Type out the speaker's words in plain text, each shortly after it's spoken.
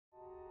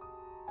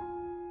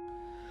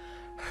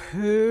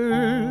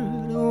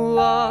Heard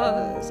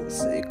was a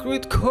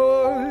sacred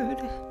chord,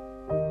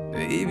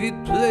 baby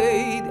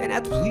played and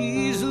it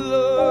pleased the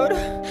Lord.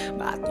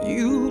 But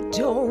you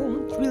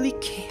don't really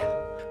care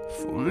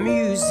for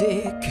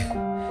music,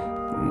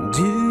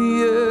 do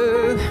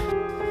you?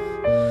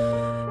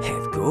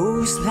 It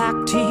goes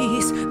like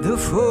this: the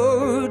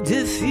fourth,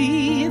 the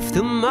fifth,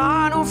 the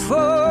minor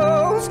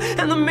falls,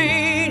 and the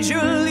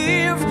major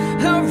lift.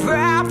 The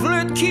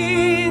rapid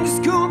kings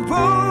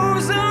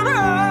compose an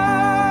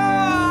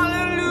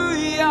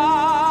hallelujah,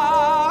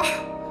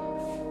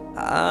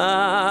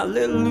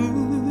 hallelujah,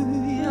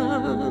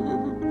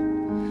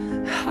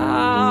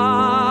 hallelujah,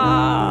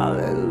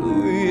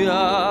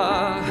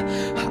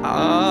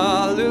 hallelujah,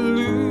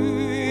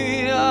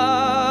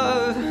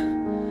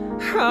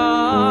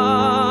 hallelujah.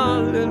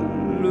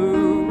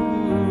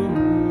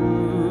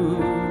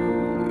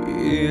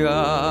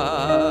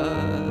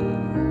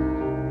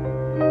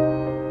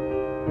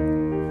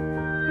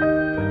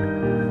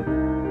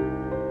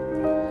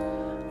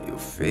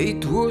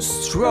 Faith was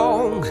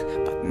strong,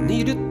 but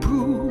needed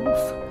proof.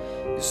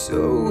 You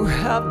saw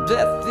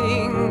that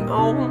thing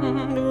on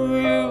the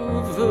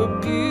river,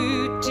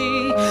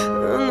 beauty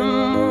and the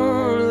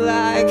moon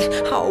like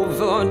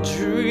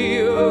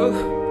overdrew.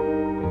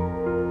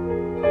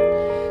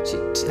 She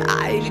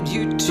tied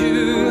you to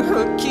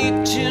her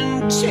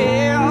kitchen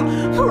chair,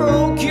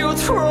 broke your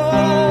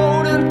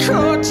throat and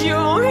cut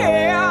your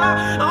hair,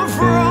 and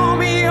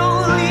from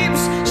your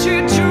lips she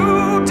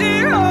drew the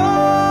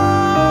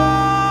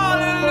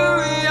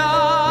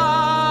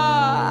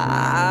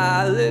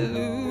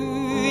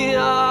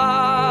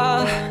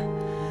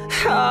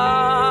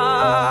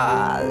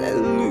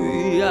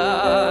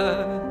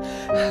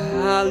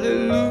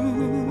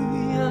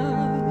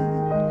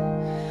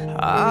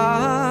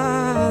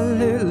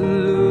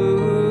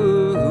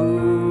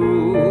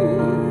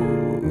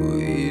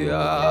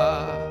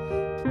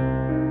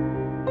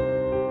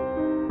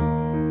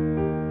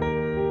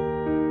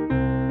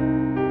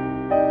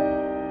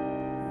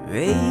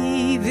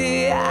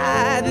Baby,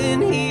 I've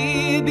been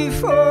here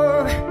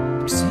before.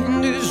 I've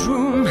seen this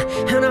room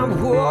and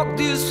I've walked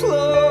this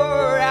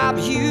floor. I've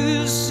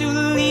used to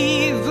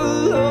live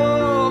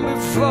alone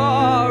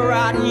before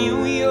I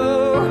knew you.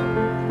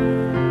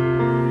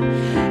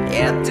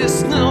 It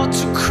is not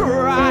to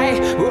cry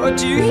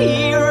what you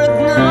hear.